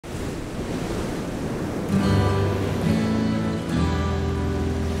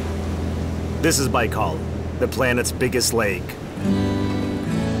This is Baikal, the planet's biggest lake.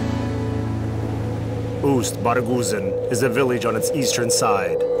 Ust-Barguzin is a village on its eastern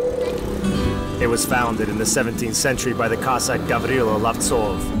side. It was founded in the 17th century by the Cossack Gavrilo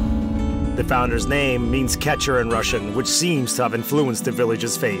Lavtsov. The founder's name means catcher in Russian, which seems to have influenced the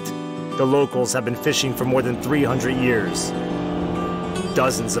village's fate. The locals have been fishing for more than 300 years.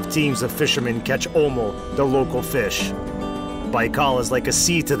 Dozens of teams of fishermen catch omul, the local fish. Baikal is like a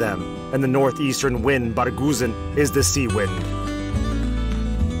sea to them, and the northeastern wind, Barguzin, is the sea wind.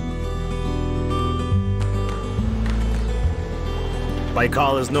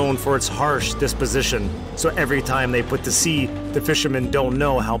 Baikal is known for its harsh disposition, so every time they put to sea, the fishermen don't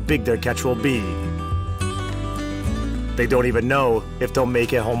know how big their catch will be. They don't even know if they'll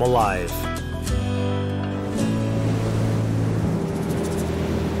make it home alive.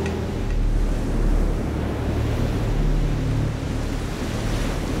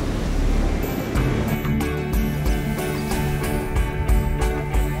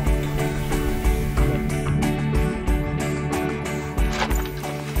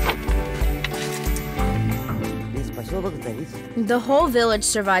 The whole village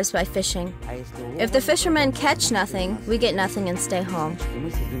survives by fishing. If the fishermen catch nothing, we get nothing and stay home.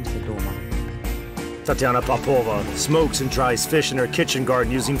 Tatiana Popova smokes and dries fish in her kitchen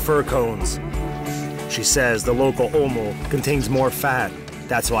garden using fir cones. She says the local omul contains more fat.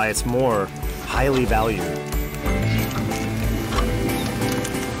 That's why it's more highly valued.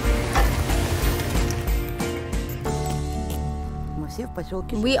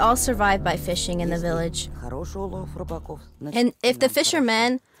 We all survive by fishing in the village. And if the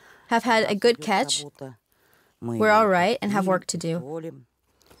fishermen have had a good catch, we're all right and have work to do.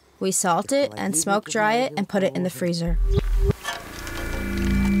 We salt it and smoke dry it and put it in the freezer.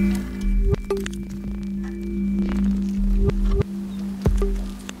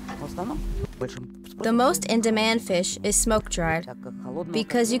 The most in-demand fish is smoke-dried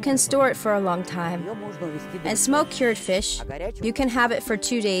because you can store it for a long time. And smoke-cured fish, you can have it for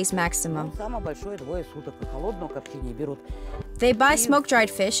 2 days maximum. They buy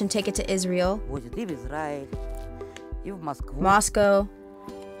smoke-dried fish and take it to Israel, Moscow,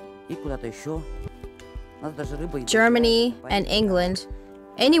 Germany, and England,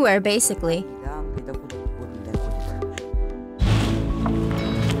 anywhere basically.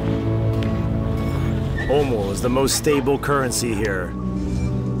 Omul is the most stable currency here.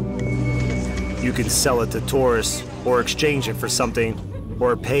 You can sell it to tourists, or exchange it for something,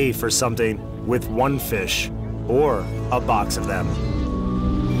 or pay for something with one fish, or a box of them.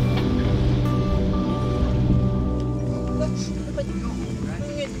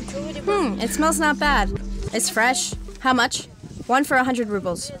 It smells not bad. It's fresh. How much? 1 for 100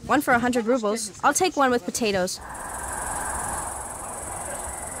 rubles. 1 for 100 rubles? I'll take one with potatoes.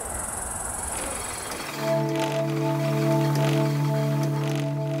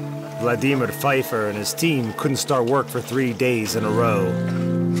 Vladimir Pfeiffer and his team couldn't start work for 3 days in a row.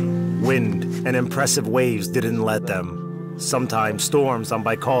 Wind and impressive waves didn't let them. Sometimes storms on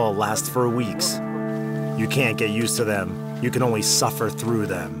Baikal last for weeks. You can't get used to them. You can only suffer through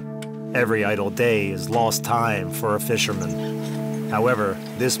them. Every idle day is lost time for a fisherman. However,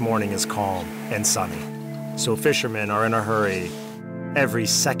 this morning is calm and sunny, so fishermen are in a hurry. Every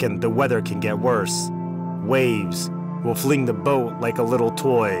second the weather can get worse. Waves will fling the boat like a little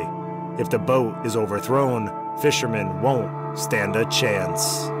toy. If the boat is overthrown, fishermen won't stand a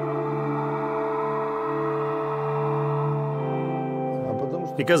chance.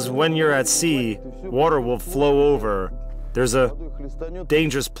 Because when you're at sea, water will flow over. There's a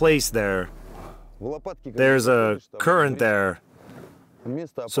dangerous place there. There's a current there.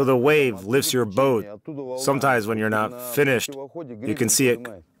 So the wave lifts your boat. Sometimes when you're not finished, you can see it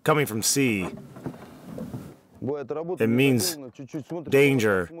coming from sea. It means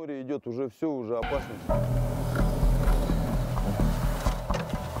danger.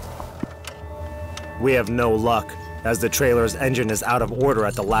 We have no luck, as the trailer's engine is out of order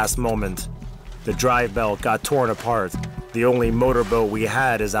at the last moment. The drive belt got torn apart. The only motorboat we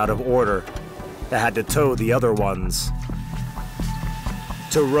had is out of order. It had to tow the other ones.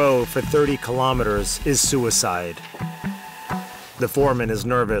 To row for 30 kilometers is suicide. The foreman is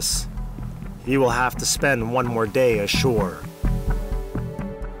nervous. He will have to spend 1 more day ashore.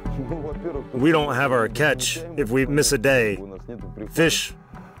 We don't have our catch if we miss a day. Fish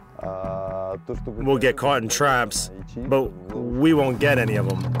will get caught in traps, but we won't get any of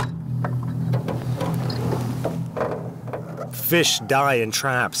them. Fish die in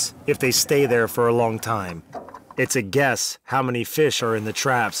traps if they stay there for a long time. It's a guess how many fish are in the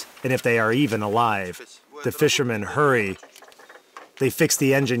traps and if they are even alive. The fishermen hurry They fix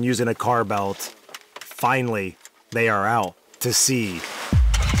the engine using a car belt. Finally, they are out to sea.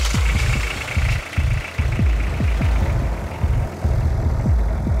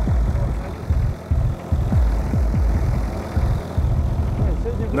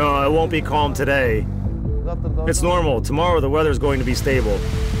 No, it won't be calm today. It's normal. Tomorrow the weather's going to be stable.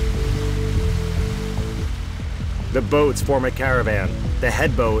 The boats form a caravan. The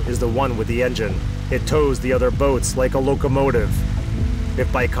head boat is the one with the engine. It tows the other boats like a locomotive. If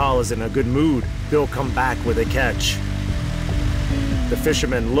Baikal is in a good mood, he'll come back with a catch. The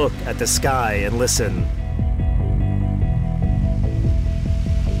fishermen look at the sky and listen.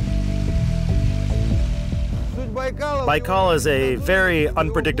 Baikal is a very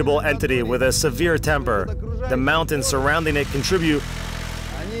unpredictable entity with a severe temper. The mountains surrounding it contribute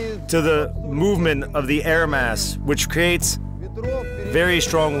to the movement of the air mass, which creates very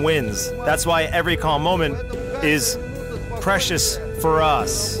strong winds. That's why every calm moment is precious for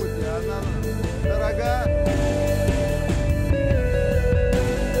us.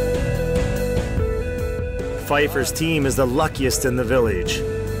 Pfeiffer's team is the luckiest in the village.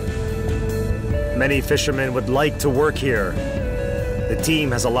 Many fishermen would like to work here. The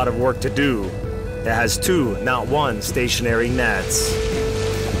team has a lot of work to do. It has 2, not 1, stationary nets.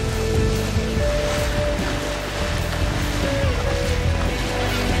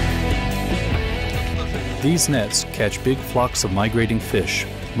 These nets catch big flocks of migrating fish,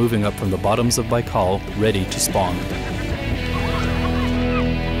 moving up from the bottoms of Baikal, ready to spawn.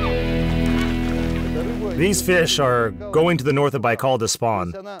 These fish are going to the north of Baikal to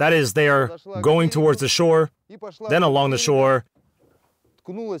spawn. That is, they are going towards the shore, then along the shore,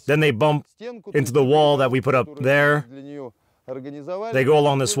 then they bump into the wall that we put up there. They go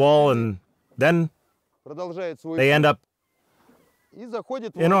along this wall, and then they end up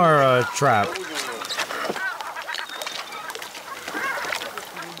in our trap.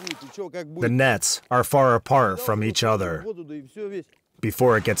 The nets are far apart from each other.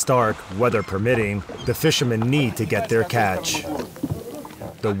 Before it gets dark, weather permitting, the fishermen need to get their catch.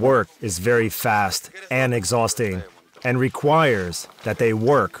 The work is very fast and exhausting and requires that they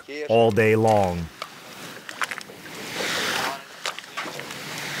work all day long.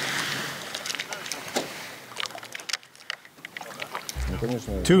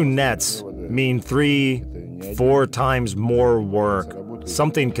 Two nets mean 3-4 times more work.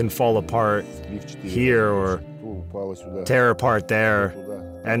 Something can fall apart here or tear apart there,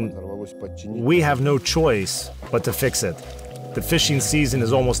 and we have no choice but to fix it. The fishing season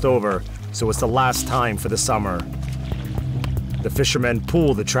is almost over, so it's the last time for the summer. The fishermen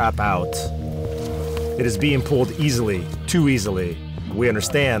pull the trap out. It is being pulled easily, too easily. We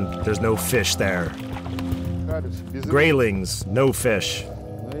understand there's no fish there. Graylings, no fish.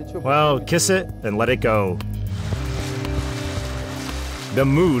 Well, kiss it and let it go. The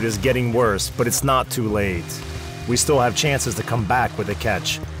mood is getting worse, but it's not too late. We still have chances to come back with a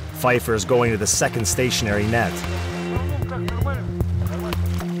catch. Pfeiffer is going to the second stationary net.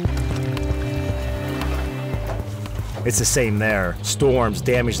 It's the same there. Storms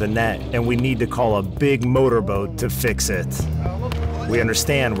damage the net, and we need to call a big motorboat to fix it. We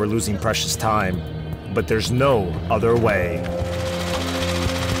understand we're losing precious time, but there's no other way.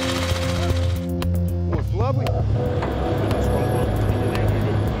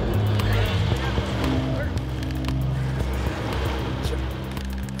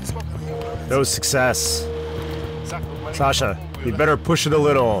 No success. Sasha, you better push it a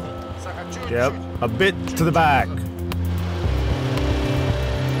little. Yep, a bit to the back.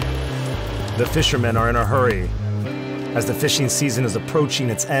 The fishermen are in a hurry. As the fishing season is approaching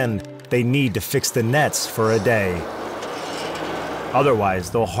its end, they need to fix the nets for a day.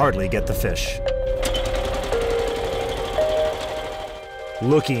 Otherwise, they'll hardly get the fish.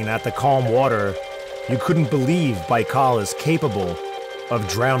 Looking at the calm water, you couldn't believe Baikal is capable of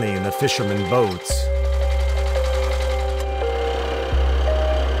drowning the fishermen boats.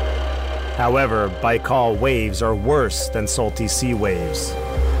 However, Baikal waves are worse than salty sea waves.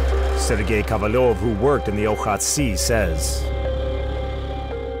 Sergei Kovalyov, who worked in the Okhotsk Sea, says,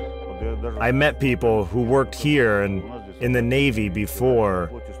 I met people who worked here and in the Navy before.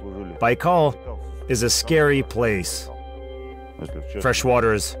 Baikal is a scary place. Fresh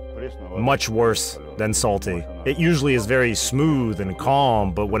water is much worse than salty. It usually is very smooth and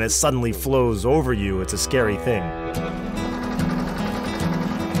calm, but when it suddenly flows over you, it's a scary thing.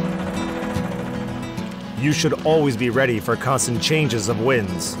 You should always be ready for constant changes of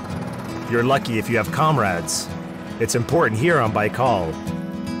winds. You're lucky if you have comrades. It's important here on Baikal.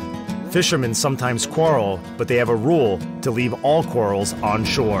 Fishermen sometimes quarrel, but they have a rule to leave all quarrels on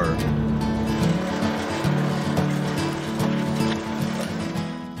shore.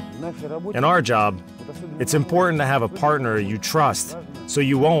 In our job, it's important to have a partner you trust, so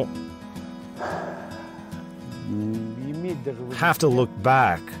you won't have to look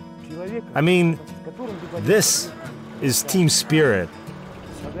back. I mean, this is team spirit.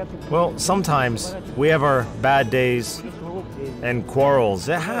 Well, sometimes we have our bad days and quarrels.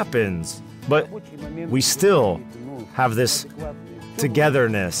 It happens. But we still have this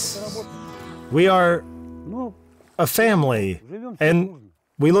togetherness. We are a family, and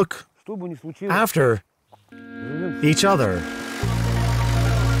we look after each other.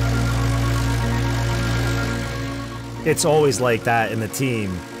 It's always like that in the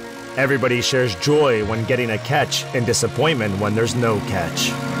team. Everybody shares joy when getting a catch and disappointment when there's no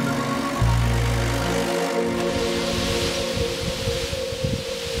catch.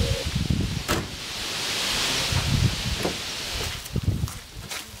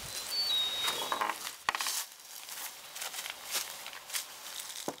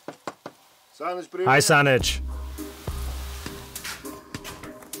 Hi, Sanich.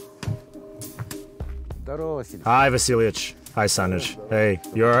 Hi, Vasilyich. Hi, Sanich. Hey,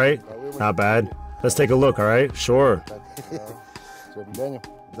 you all right? Not bad. Let's take a look, all right? Sure.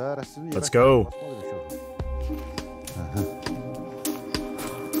 Let's go.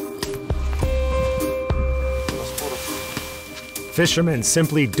 Fishermen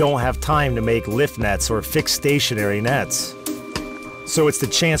simply don't have time to make lift nets or fix stationary nets. So it's the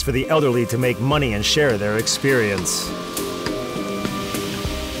chance for the elderly to make money and share their experience.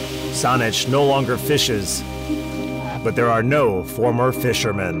 Sanich no longer fishes, but there are no former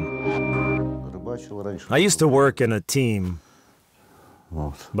fishermen. I used to work in a team,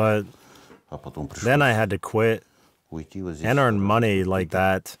 but then I had to quit and earn money like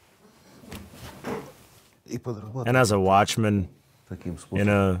that. And as a watchman in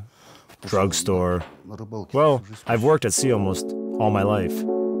a drugstore, well, I've worked at sea almost all my life.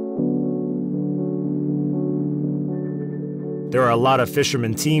 There are a lot of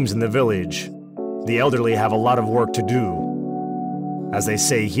fishermen teams in the village. The elderly have a lot of work to do. As they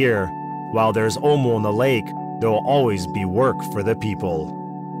say here, while there's omul in the lake, there will always be work for the people.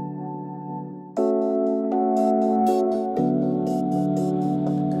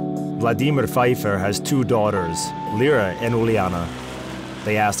 Vladimir Pfeiffer has two daughters, Lyra and Uliana.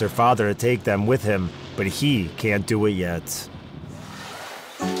 They asked their father to take them with him, but he can't do it yet.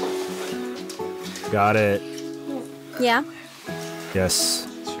 Got it. Yeah? Yes.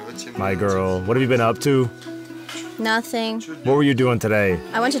 My girl. What have you been up to? Nothing. What were you doing today?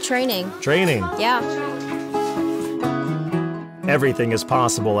 I went to training. Training? Yeah. Everything is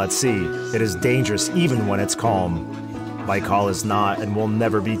possible at sea. It is dangerous even when it's calm. Baikal is not and will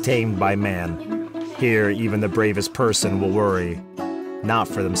never be tamed by man. Here, even the bravest person will worry. Not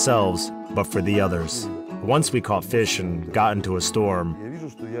for themselves, but for the others. Once we caught fish and got into a storm.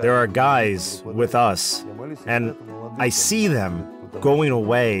 There are guys with us, and I see them going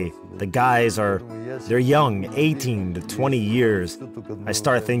away. The guys they're young, 18 to 20 years. I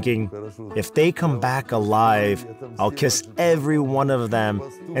start thinking, if they come back alive, I'll kiss every one of them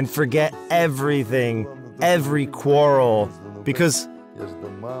and forget everything, every quarrel, because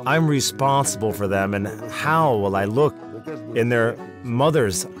I'm responsible for them, and how will I look in their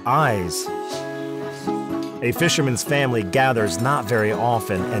mother's eyes? A fisherman's family gathers not very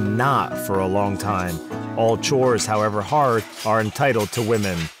often and not for a long time. All chores, however hard, are entitled to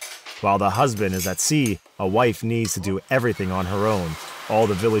women. While the husband is at sea, a wife needs to do everything on her own. All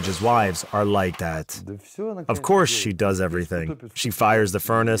the village's wives are like that. Of course she does everything. She fires the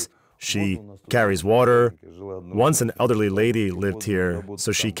furnace, she carries water. Once an elderly lady lived here,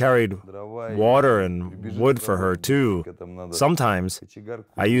 so she carried water and wood for her too. Sometimes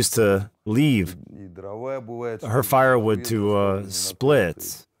I used to leave her firewood to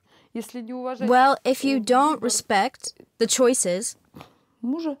split. Well, if you don't respect the choices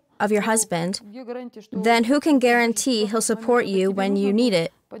of your husband, then who can guarantee he'll support you when you need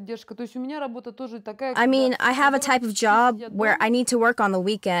it? I mean, I have a type of job where I need to work on the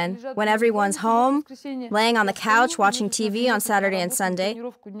weekend, when everyone's home, laying on the couch watching TV on Saturday and Sunday.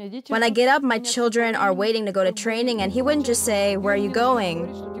 When I get up, my children are waiting to go to training, and he wouldn't just say, "Where are you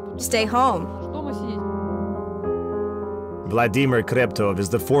going?" "Stay home." Vladimir Kreptov is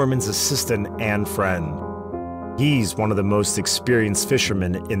the foreman's assistant and friend. He's one of the most experienced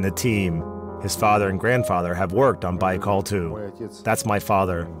fishermen in the team. His father and grandfather have worked on Baikal too. That's my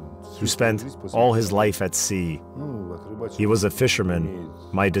father, who spent all his life at sea. He was a fisherman,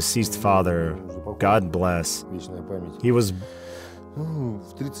 my deceased father, God bless. He was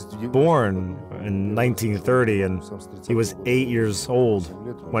born in 1930, and he was 8 years old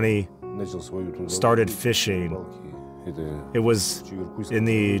when he started fishing. It was in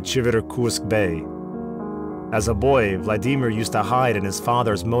the Chiverkusk Bay. As a boy, Vladimir used to hide in his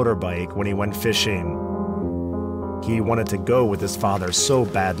father's motorbike when he went fishing. He wanted to go with his father so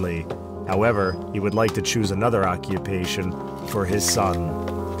badly. However, he would like to choose another occupation for his son.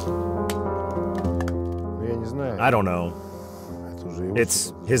 I don't know.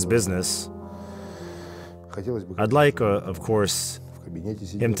 It's his business. I'd like, of course,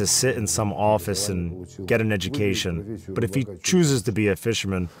 him to sit in some office and get an education. But if he chooses to be a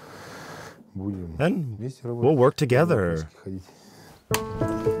fisherman, then we'll work together.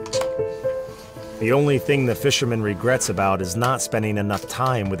 The only thing the fisherman regrets about is not spending enough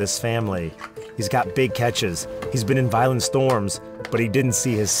time with his family. He's got big catches, he's been in violent storms, but he didn't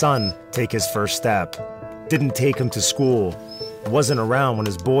see his son take his first step. Didn't take him to school. Wasn't around when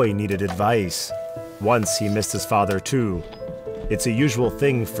his boy needed advice. Once he missed his father too. It's a usual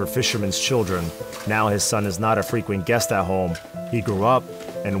thing for fishermen's children. Now his son is not a frequent guest at home. He grew up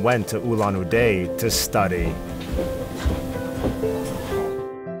and went to Ulan-Ude to study.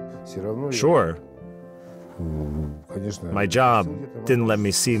 Sure. My job didn't let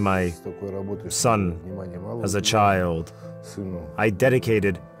me see my son as a child. I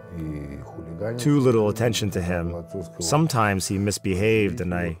dedicated too little attention to him. Sometimes he misbehaved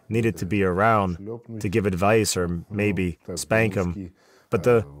and I needed to be around to give advice or maybe spank him. But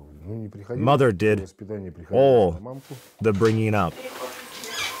the mother did all the bringing up.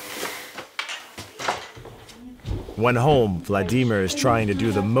 When home, Vladimir is trying to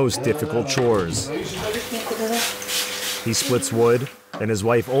do the most difficult chores. He splits wood, and his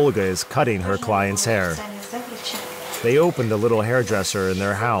wife Olga is cutting her client's hair. They opened a little hairdresser in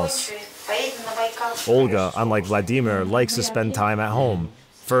their house. Olga, unlike Vladimir, likes to spend time at home.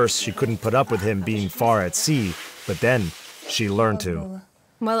 First, she couldn't put up with him being far at sea, but then she learned to.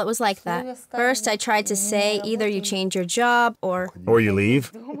 Well, it was like that. First, I tried to say either you change your job or you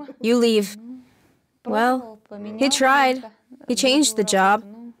leave. You leave. Well, he tried. He changed the job,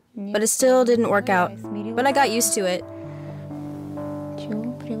 but it still didn't work out. But I got used to it.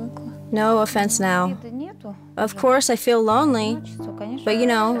 No offense now. Of course, I feel lonely, but you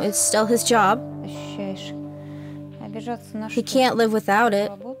know, it's still his job. He can't live without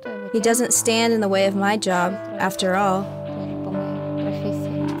it. He doesn't stand in the way of my job, after all.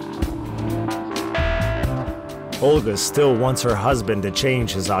 Olga still wants her husband to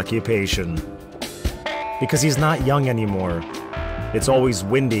change his occupation. Because he's not young anymore. It's always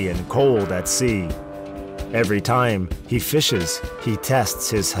windy and cold at sea. Every time he fishes, he tests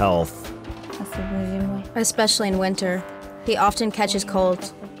his health. Especially in winter. He often catches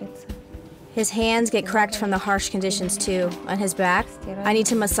colds. His hands get cracked from the harsh conditions too. On his back, I need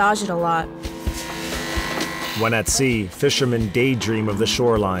to massage it a lot. When at sea, fishermen daydream of the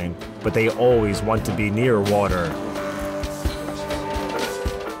shoreline, but they always want to be near water.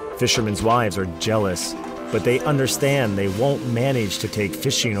 Fishermen's wives are jealous, but they understand they won't manage to take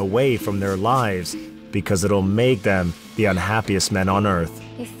fishing away from their lives because it'll make them the unhappiest men on earth.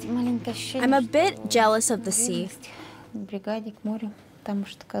 I'm a bit jealous of the sea.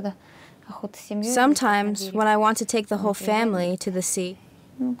 Sometimes when I want to take the whole family to the sea,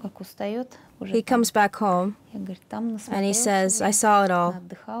 he comes back home and he says, I saw it all,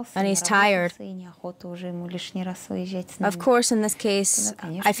 and he's tired. Of course, in this case,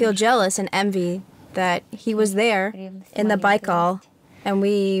 I feel jealous and envy that he was there in the Baikal and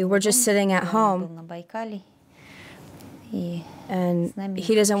we were just sitting at home and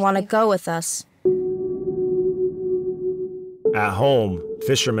he doesn't want to go with us. At home,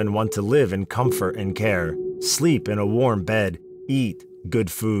 fishermen want to live in comfort and care, sleep in a warm bed, eat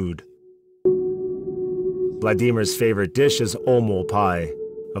good food. Vladimir's favorite dish is omul pie.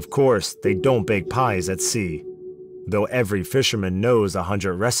 Of course, they don't bake pies at sea, though every fisherman knows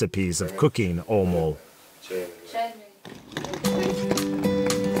 100 recipes of cooking omul.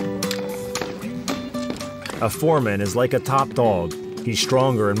 A foreman is like a top dog. He's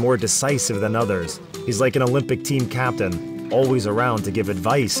stronger and more decisive than others. He's like an Olympic team captain, always around to give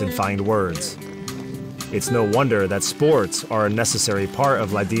advice and find words. It's no wonder that sports are a necessary part of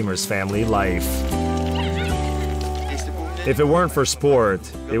Vladimir's family life. If it weren't for sport,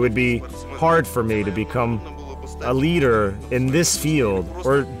 it would be hard for me to become a leader in this field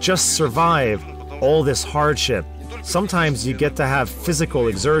or just survive all this hardship. Sometimes you get to have physical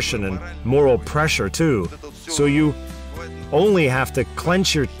exertion and moral pressure too. So you only have to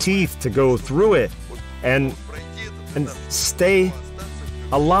clench your teeth to go through it and stay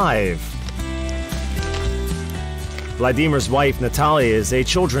alive. Vladimir's wife, Natalia, is a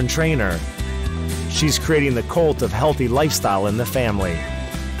children trainer. She's creating the cult of healthy lifestyle in the family.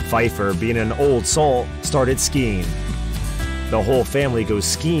 Pfeiffer, being an old salt, started skiing. The whole family goes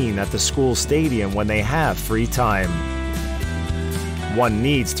skiing at the school stadium when they have free time. One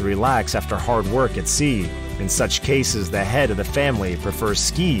needs to relax after hard work at sea. In such cases, the head of the family prefers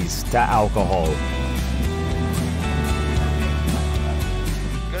skis to alcohol.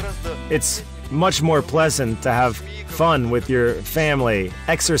 It's much more pleasant to have fun with your family,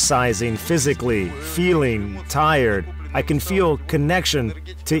 exercising physically, feeling tired. I can feel connection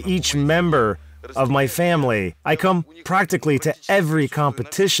to each member of my family. I come practically to every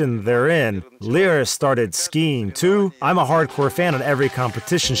competition they're in. Lyra started skiing too. I'm a hardcore fan of every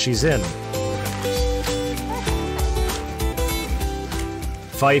competition she's in.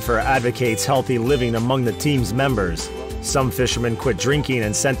 Pfeiffer advocates healthy living among the team's members. Some fishermen quit drinking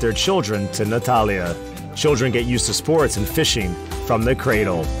and sent their children to Natalia. Children get used to sports and fishing from the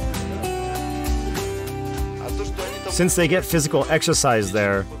cradle. Since they get physical exercise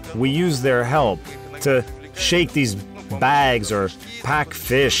there, we use their help to shake these bags or pack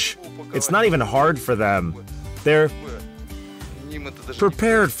fish. It's not even hard for them. They're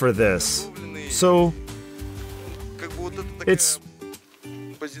prepared for this. So it's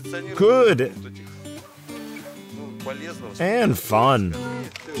good and fun.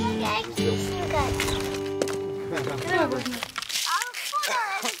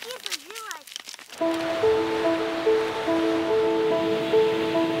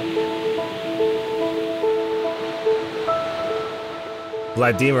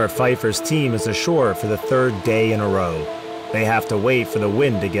 Vladimir Pfeiffer's team is ashore for the third day in a row. They have to wait for the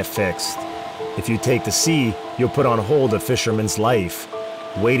wind to get fixed. If you take the sea, you'll put on hold a fisherman's life.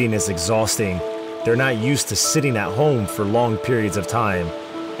 Waiting is exhausting. They're not used to sitting at home for long periods of time.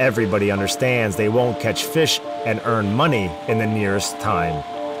 Everybody understands they won't catch fish and earn money in the nearest time.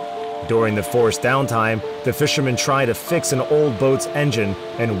 During the forced downtime, the fishermen try to fix an old boat's engine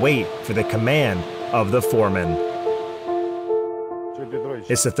and wait for the command of the foreman.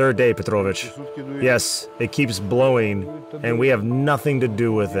 It's the third day, Petrovich. Yes, it keeps blowing, and we have nothing to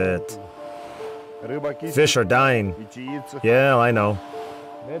do with it. Fish are dying. Yeah, I know.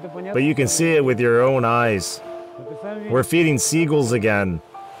 But you can see it with your own eyes. We're feeding seagulls again.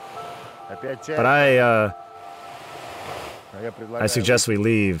 But I suggest we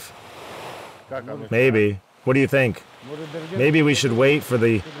leave. Maybe. What do you think? Maybe we should wait for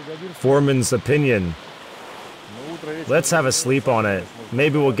the foreman's opinion. Let's have a sleep on it.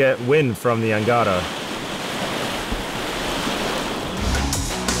 Maybe we'll get wind from the Angara.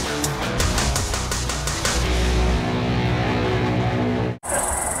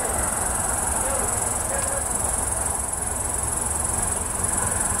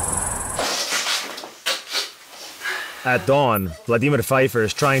 At dawn, Vladimir Pfeiffer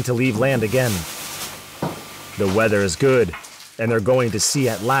is trying to leave land again. The weather is good, and they're going to sea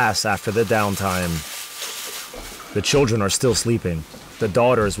at last after the downtime. The children are still sleeping. The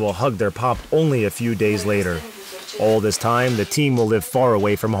daughters will hug their pop only a few days later. All this time, the team will live far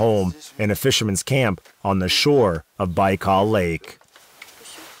away from home in a fisherman's camp on the shore of Baikal Lake.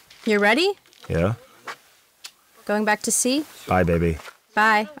 You ready? Yeah? Going back to sea? Bye, baby.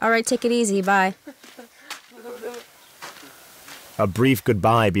 Bye. All right, take it easy. Bye. A brief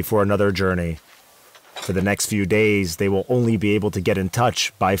goodbye before another journey. For the next few days, they will only be able to get in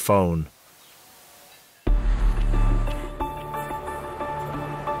touch by phone.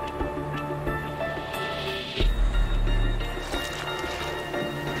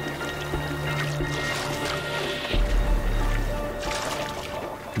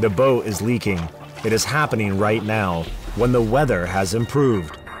 The boat is leaking. It is happening right now, when the weather has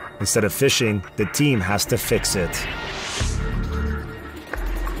improved. Instead of fishing, the team has to fix it.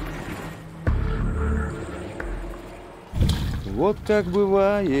 Вот как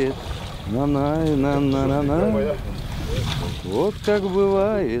бывает, на-на-на-на-на-на. Вот как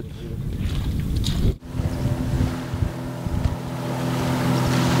бывает.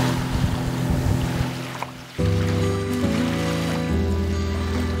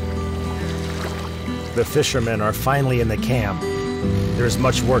 The fishermen are finally in the camp. There's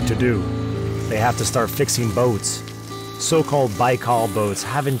much work to do. They have to start fixing boats. So-called Baikal boats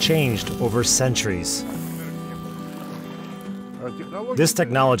haven't changed over centuries. This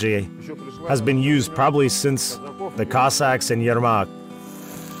technology has been used probably since the Cossacks and Yermak.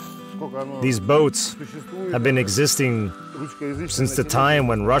 These boats have been existing since the time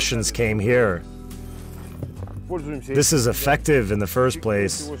when Russians came here. This is effective in the first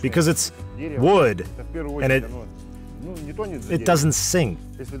place because it's wood and it doesn't sink.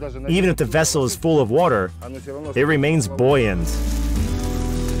 Even if the vessel is full of water, it remains buoyant.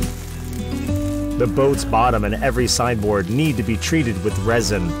 The boat's bottom and every sideboard need to be treated with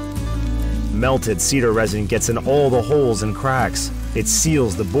resin. Melted cedar resin gets in all the holes and cracks. It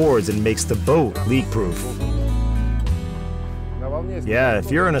seals the boards and makes the boat leak-proof. Yeah,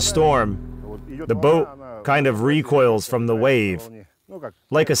 if you're in a storm, the boat kind of recoils from the wave,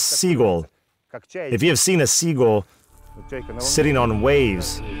 like a seagull. If you have seen a seagull sitting on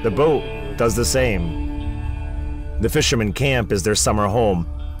waves, the boat does the same. The fisherman camp is their summer home,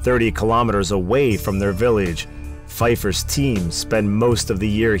 30 kilometers away from their village. Pfeiffer's team spend most of the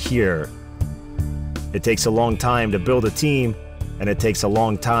year here. It takes a long time to build a team, and it takes a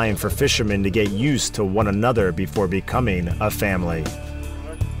long time for fishermen to get used to one another before becoming a family.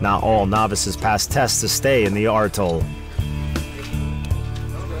 Not all novices pass tests to stay in the artel.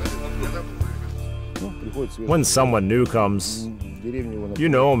 When someone new comes, you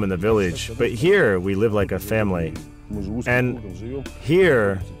know them in the village, but here we live like a family. And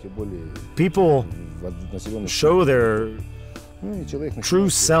here, people show their true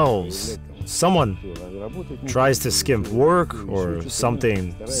selves. Someone tries to skimp work or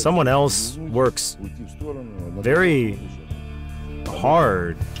something. Someone else works very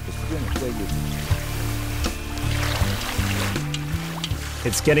hard.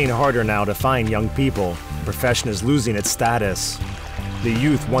 It's getting harder now to find young people. The profession is losing its status. The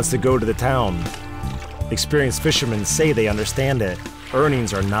youth wants to go to the town. Experienced fishermen say they understand it.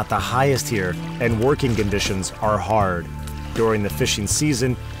 Earnings are not the highest here, and working conditions are hard. During the fishing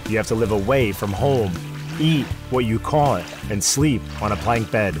season, you have to live away from home, eat what you caught, and sleep on a plank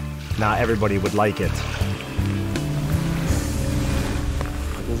bed. Not everybody would like it.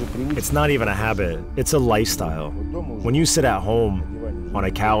 It's not even a habit, it's a lifestyle. When you sit at home, on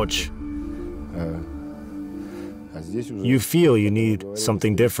a couch, you feel you need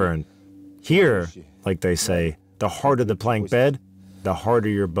something different. Here, like they say, the harder the plank bed, the harder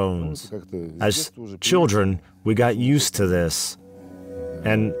your bones. As children, we got used to this.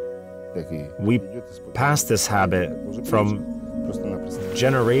 And we pass this habit from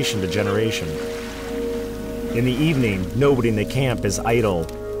generation to generation. In the evening, nobody in the camp is idle.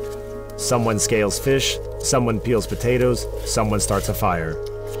 Someone scales fish, someone peels potatoes, someone starts a fire.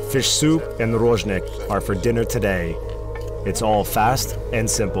 Fish soup and rozhnik are for dinner today. It's all fast and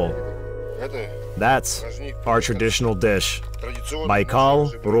simple. That's our traditional dish,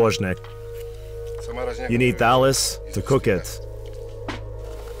 Baikal rozhnik. You need thalis to cook it.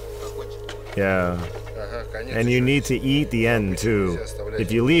 Yeah. And you need to eat the end too.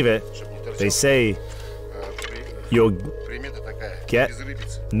 If you leave it, they say you'll get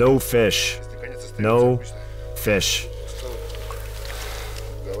no fish. No fish.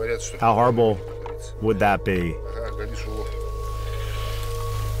 How horrible would that be?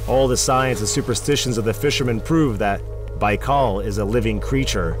 All the science and superstitions of the fishermen prove that Baikal is a living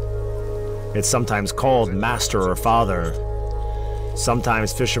creature. It's sometimes called master or father.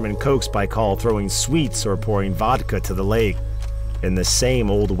 Sometimes fishermen coax Baikal throwing sweets or pouring vodka to the lake. In the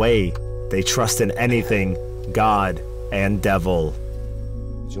same old way, they trust in anything, God and devil.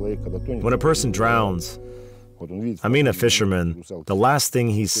 When a person drowns, I mean a fisherman, the last thing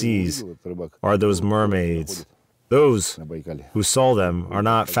he sees are those mermaids. Those who saw them are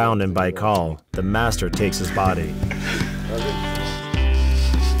not found in Baikal. The master takes his body.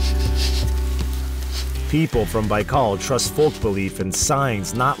 People from Baikal trust folk belief in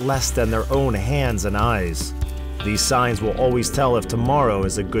signs not less than their own hands and eyes. These signs will always tell if tomorrow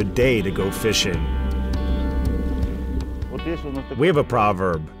is a good day to go fishing. We have a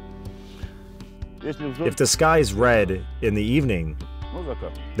proverb. If the sky is red in the evening,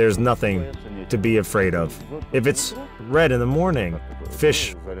 there's nothing to be afraid of. If it's red in the morning,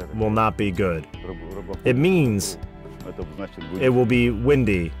 fish will not be good. It means it will be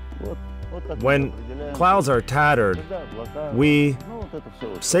windy. When clouds are tattered, we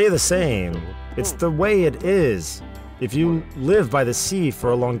say the same. It's the way it is. If you live by the sea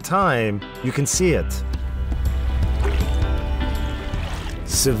for a long time, you can see it.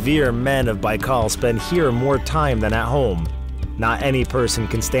 Severe men of Baikal spend here more time than at home. Not any person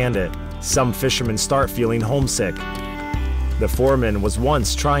can stand it. Some fishermen start feeling homesick. The foreman was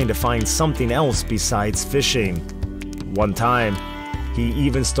once trying to find something else besides fishing. One time, he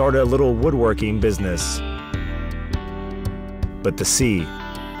even started a little woodworking business. But the sea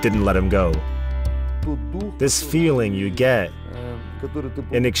didn't let him go. This feeling you get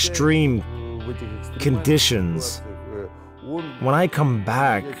in extreme conditions, when I come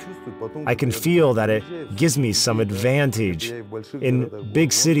back, I can feel that it gives me some advantage. In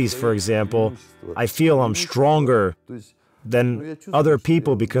big cities, for example, I feel I'm stronger than other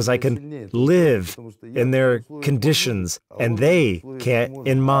people because I can live in their conditions and they can't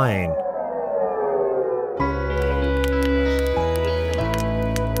in mine.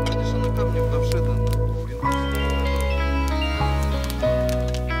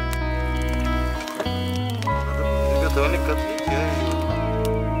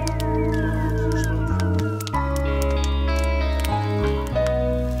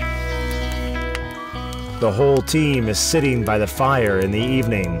 The whole team is sitting by the fire in the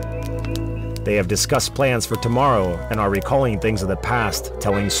evening. They have discussed plans for tomorrow and are recalling things of the past,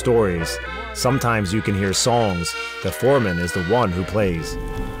 telling stories. Sometimes you can hear songs. The foreman is the one who plays.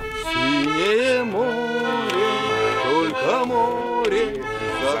 Синее море, только море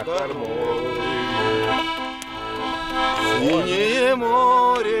за кормой. Синее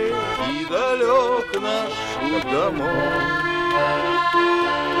море, и далек наш путь домой.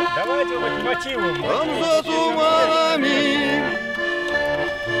 Давайте вот мотивом. Там за туманами,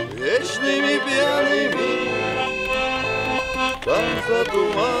 вечными пьяными, там за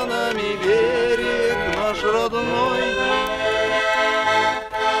туманами берег наш родной.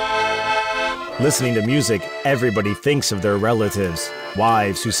 Listening to music, everybody thinks of their relatives,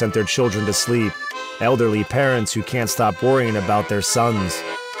 wives who sent their children to sleep, elderly parents who can't stop worrying about their sons.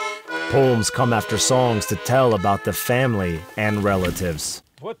 Poems come after songs to tell about the family and relatives.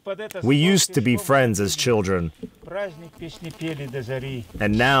 We used to be friends as children,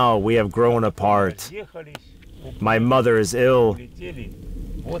 and now we have grown apart. My mother is ill,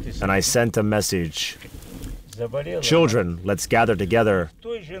 and I sent a message. Children, let's gather together.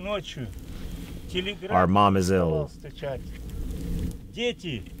 Our mom is ill.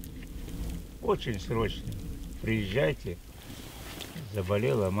 Дети, очень срочно. Приезжайте.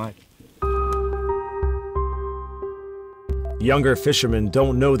 Заболела мать. Younger fishermen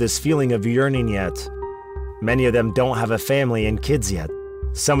don't know this feeling of yearning yet. Many of them don't have a family and kids yet.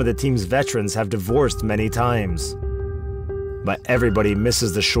 Some of the team's veterans have divorced many times. But everybody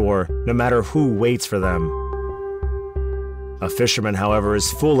misses the shore, no matter who waits for them. A fisherman, however,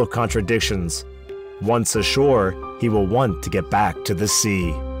 is full of contradictions. Once ashore, he will want to get back to the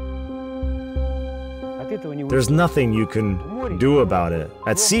sea. There's nothing you can do about it.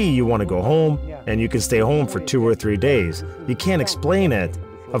 At sea, you want to go home, and you can stay home for 2 or 3 days. You can't explain it.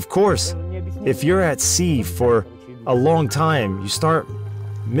 Of course, if you're at sea for a long time, you start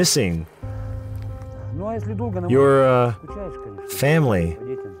missing your family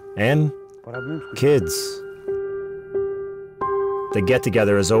and kids. The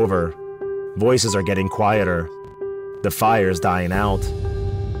get-together is over. Voices are getting quieter. The fire is dying out.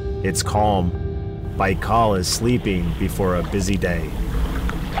 It's calm. Baikal is sleeping before a busy day.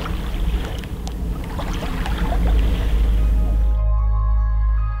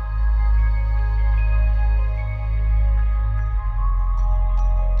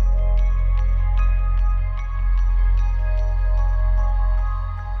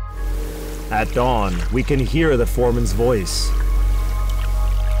 At dawn, we can hear the foreman's voice.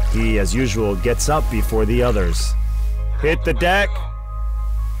 He, as usual, gets up before the others. Hit the deck!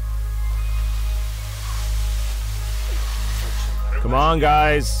 Come on,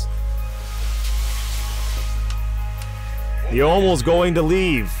 guys. The omul's going to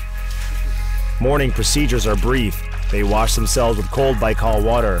leave. Morning procedures are brief. They wash themselves with cold Baikal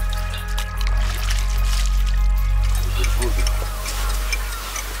water.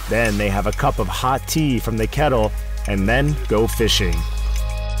 Then they have a cup of hot tea from the kettle and then go fishing.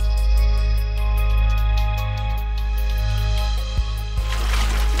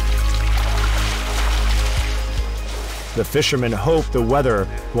 The fishermen hope the weather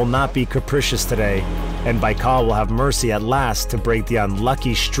will not be capricious today, and Baikal will have mercy at last to break the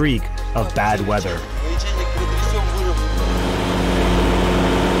unlucky streak of bad weather.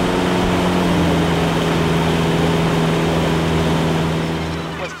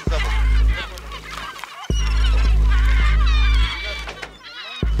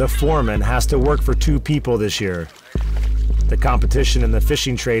 The foreman has to work for 2 people this year. The competition in the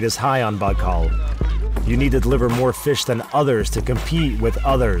fishing trade is high on Baikal. You need to deliver more fish than others to compete with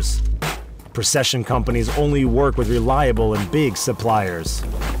others. Procession companies only work with reliable and big suppliers.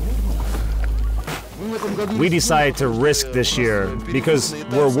 We decided to risk this year because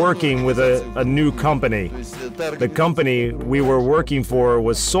we're working with a new company. The company we were working for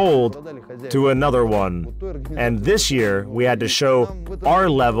was sold to another one. And this year we had to show our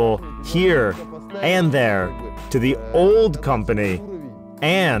level here and there to the old company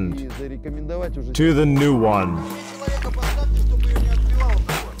and to the new one.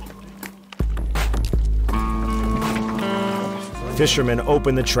 Fishermen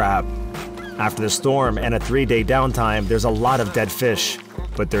open the trap. After the storm and a 3-day downtime, there's a lot of dead fish,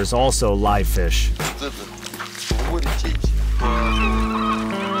 but there's also live fish.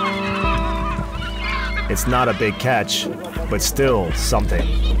 It's not a big catch, but still something.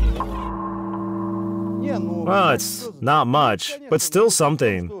 Well, it's not much, but still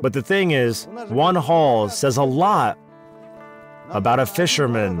something. But the thing is, one haul says a lot about a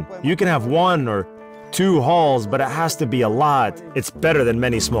fisherman. You can have 1 or 2 hauls, but it has to be a lot. It's better than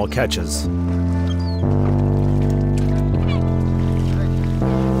many small catches.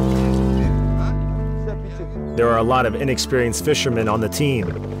 There are a lot of inexperienced fishermen on the team.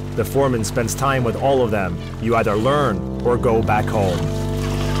 The foreman spends time with all of them. You either learn or go back home.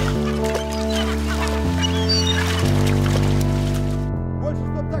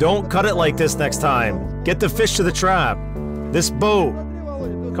 Don't cut it like this next time. Get the fish to the trap. This boat.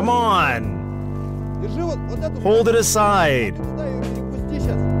 Come on. Hold it aside.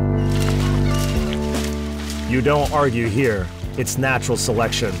 You don't argue here. It's natural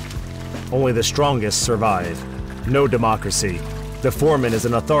selection. Only the strongest survive. No democracy. The foreman is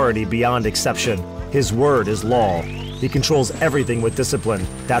an authority beyond exception. His word is law. He controls everything with discipline.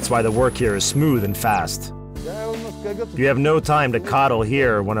 That's why the work here is smooth and fast. You have no time to coddle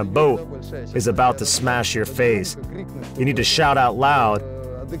here when a boat is about to smash your face. You need to shout out loud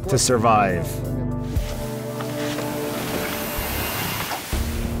to survive.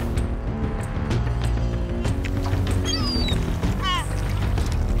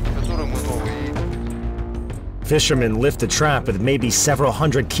 Fishermen lift a trap with maybe several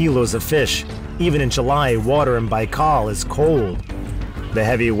hundred kilos of fish. Even in July, water in Baikal is cold. The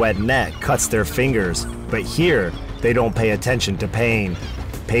heavy wet net cuts their fingers, but here they don't pay attention to pain.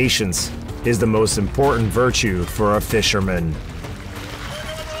 Patience is the most important virtue for a fisherman.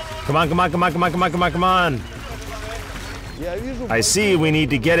 Come on, come on, come on, come on, come on, come on, come on. I see we need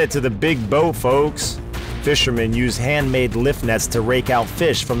to get it to the big boat, folks. Fishermen use handmade lift nets to rake out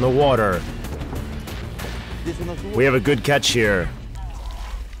fish from the water. We have a good catch here.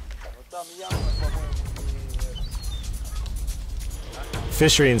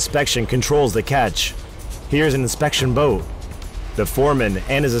 Fishery inspection controls the catch. Here's an inspection boat. The foreman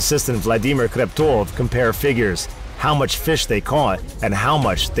and his assistant Vladimir Kreptov compare figures, how much fish they caught and how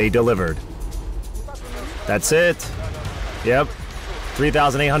much they delivered. That's it. Yep,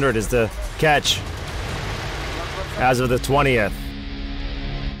 3,800 is the catch as of the 20th.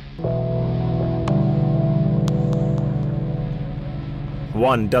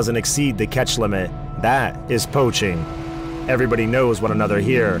 One doesn't exceed the catch limit. That is poaching. Everybody knows one another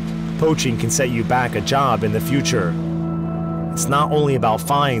here. Poaching can set you back a job in the future. It's not only about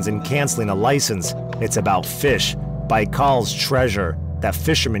fines and canceling a license, it's about fish, Baikal's treasure, that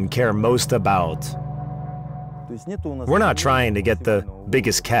fishermen care most about. We're not trying to get the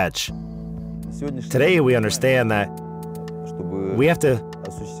biggest catch. Today we understand that we have to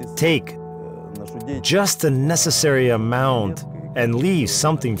take just the necessary amount and leave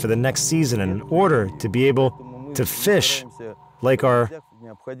something for the next season in order to be able to fish like our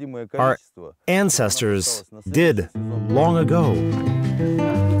ancestors did long ago.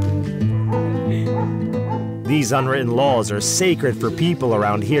 These unwritten laws are sacred for people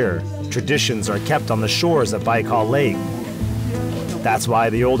around here. Traditions are kept on the shores of Baikal Lake. That's why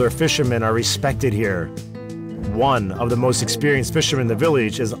the older fishermen are respected here. One of the most experienced fishermen in the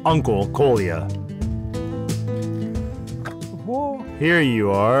village is Uncle Kolya. Here you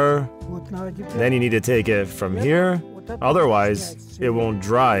are. Then you need to take it from here, otherwise it won't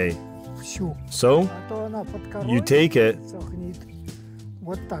dry. So, you take it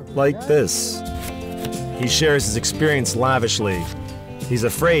like this. He shares his experience lavishly. He's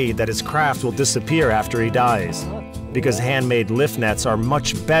afraid that his craft will disappear after he dies, because handmade lift nets are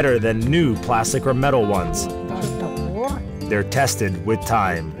much better than new plastic or metal ones. They're tested with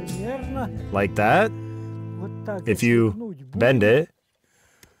time. Like that. If you bend it,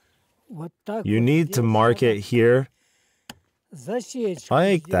 you need to mark it here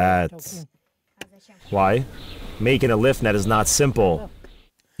like that. Why? Making a lift net is not simple.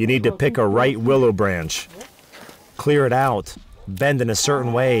 You need to pick a right willow branch, clear it out, bend in a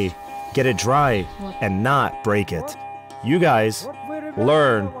certain way, get it dry, and not break it. You guys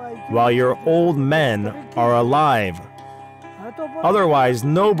learn while your old men are alive. Otherwise,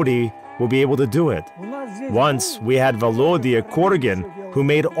 nobody will be able to do it. Once we had Volodya Korgin, who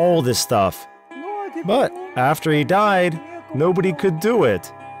made all this stuff. But after he died, nobody could do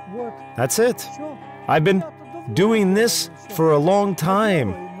it. That's it. I've been doing this for a long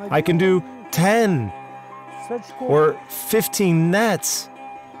time. I can do 10 or 15 nets.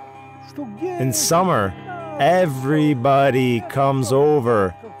 In summer, everybody comes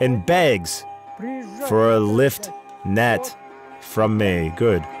over and begs for a lift net from me.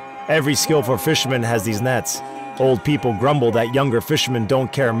 Good. Every skillful fisherman has these nets. Old people grumble that younger fishermen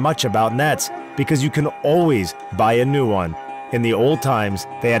don't care much about nets because you can always buy a new one. In the old times,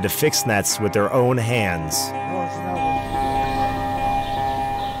 they had to fix nets with their own hands.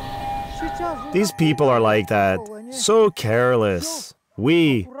 These people are like that, so careless.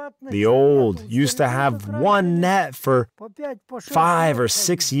 We, the old, used to have one net for 5 or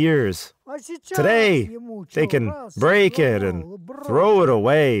 6 years. Today, they can break it and throw it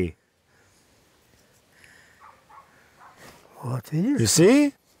away. You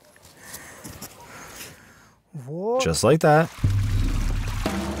see? Just like that.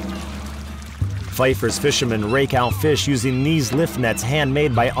 Pfeiffer's fishermen rake out fish using these lift nets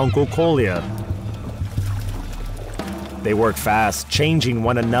handmade by Uncle Kolya. They work fast, changing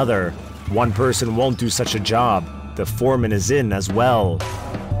one another. One person won't do such a job. The foreman is in as well.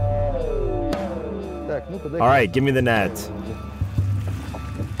 All right, give me the net.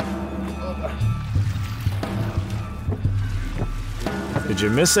 Did you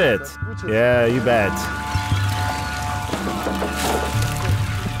miss it? Yeah, you bet.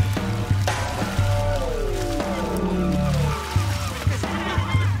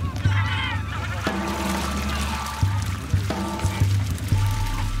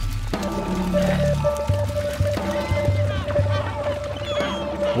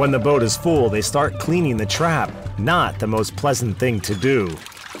 When the boat is full, they start cleaning the trap. Not the most pleasant thing to do.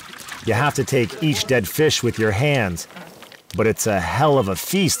 You have to take each dead fish with your hands, but it's a hell of a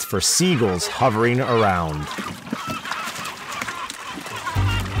feast for seagulls hovering around.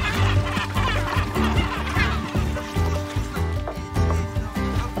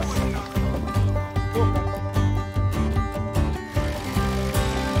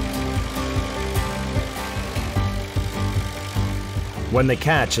 When the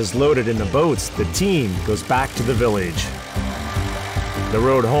catch is loaded in the boats, the team goes back to the village. The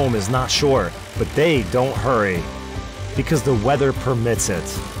road home is not short, but they don't hurry because the weather permits it.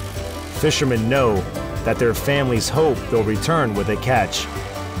 Fishermen know that their families hope they'll return with a catch,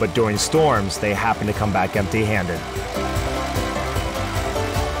 but during storms, they happen to come back empty-handed.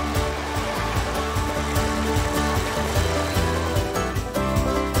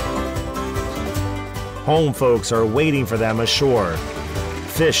 Home folks are waiting for them ashore.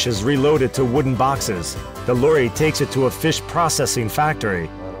 Fish is reloaded to wooden boxes. The lorry takes it to a fish processing factory.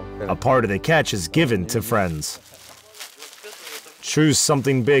 A part of the catch is given to friends. Choose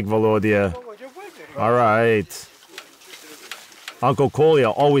something big, Volodya. All right. Uncle Kolya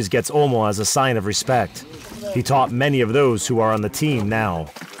always gets omul as a sign of respect. He taught many of those who are on the team now.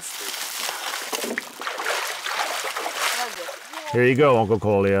 Here you go, Uncle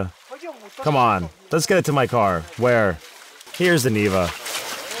Kolya. Come on, let's get it to my car. Where? Here's the Niva.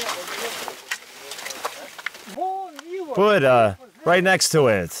 Put, right next to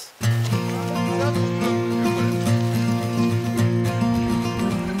it.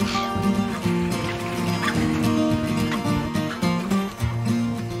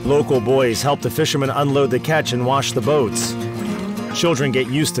 Local boys help the fishermen unload the catch and wash the boats. Children get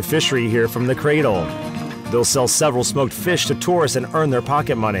used to fishery here from the cradle. They'll sell several smoked fish to tourists and earn their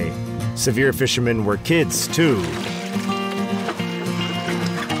pocket money. Severe fishermen were kids, too.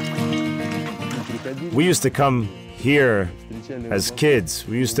 We used to come here as kids.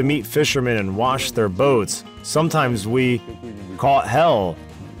 We used to meet fishermen and wash their boats. Sometimes we caught hell.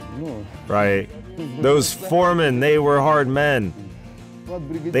 Right. Those foremen, they were hard men.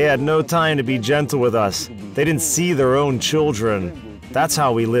 They had no time to be gentle with us. They didn't see their own children. That's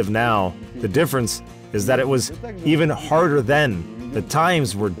how we live now. The difference is that it was even harder then. The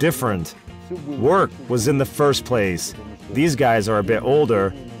times were different. Work was in the first place. These guys are a bit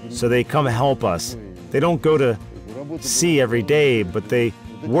older, so they come help us. They don't go to sea every day, but they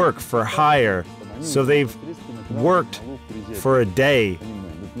work for hire. So they've worked for a day,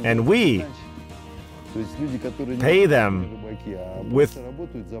 and we pay them with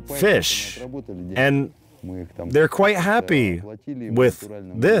fish, and they're quite happy with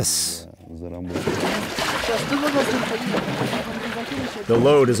this. The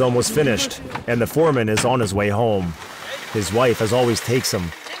load is almost finished, and the foreman is on his way home. His wife, as always, takes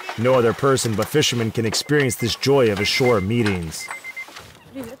him. No other person but fishermen can experience this joy of ashore meetings.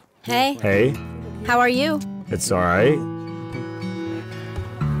 Hey. Hey. How are you? It's all right.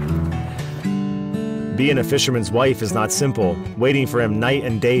 Being a fisherman's wife is not simple, waiting for him night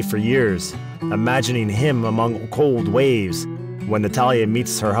and day for years, imagining him among cold waves. When Natalia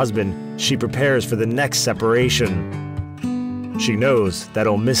meets her husband, she prepares for the next separation. She knows that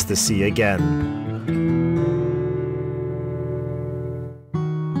he'll miss the sea again.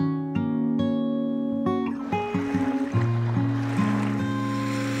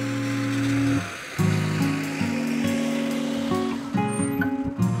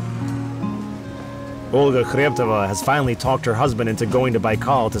 Olga Khreptova has finally talked her husband into going to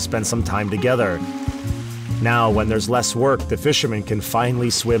Baikal to spend some time together. Now, when there's less work, the fishermen can finally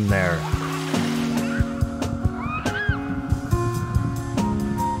swim there.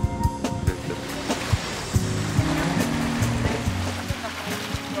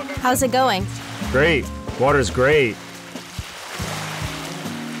 How's it going? Great. Water's great.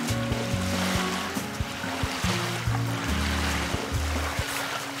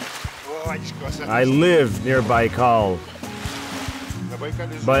 I live near Baikal,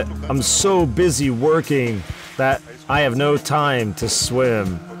 but I'm so busy working that I have no time to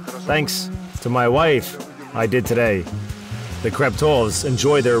swim. Thanks to my wife, I did today. The Kreptovs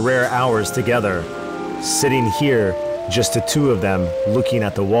enjoy their rare hours together. Sitting here, just the two of them looking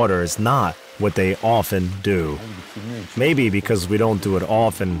at the water is not what they often do. Maybe because we don't do it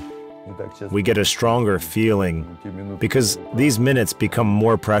often, we get a stronger feeling, because these minutes become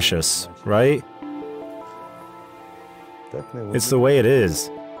more precious, right? It's the way it is.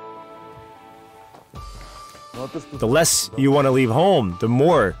 The less you want to leave home, the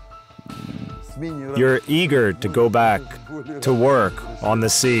more you're eager to go back to work on the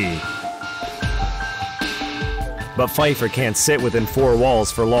sea. But Pfeiffer can't sit within four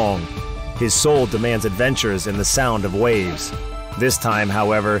walls for long. His soul demands adventures in the sound of waves. This time,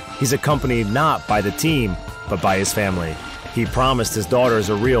 however, he's accompanied not by the team, but by his family. He promised his daughters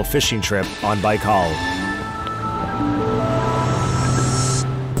a real fishing trip on Baikal.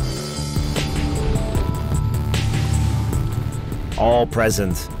 All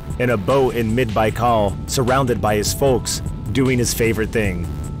present, in a boat in mid-Baikal, surrounded by his folks, doing his favorite thing.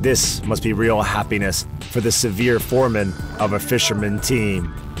 This must be real happiness for the severe foreman of a fisherman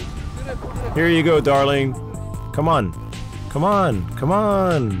team. Here you go, darling. Come on. Come on. Come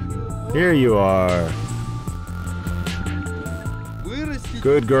on. Here you are.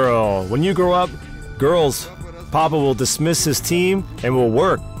 Good girl. When you grow up, girls, Papa will dismiss his team and will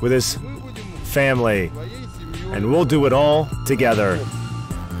work with his family. And we'll do it all together.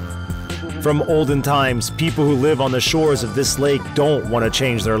 From olden times, people who live on the shores of this lake don't want to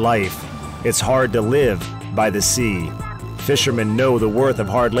change their life. It's hard to live by the sea. Fishermen know the worth of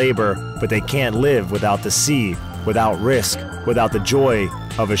hard labor, but they can't live without the sea, without risk, without the joy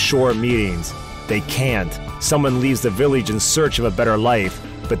of ashore meetings. They can't. Someone leaves the village in search of a better life,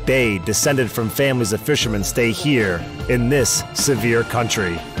 but they, descended from families of fishermen, stay here in this severe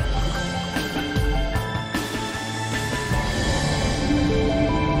country.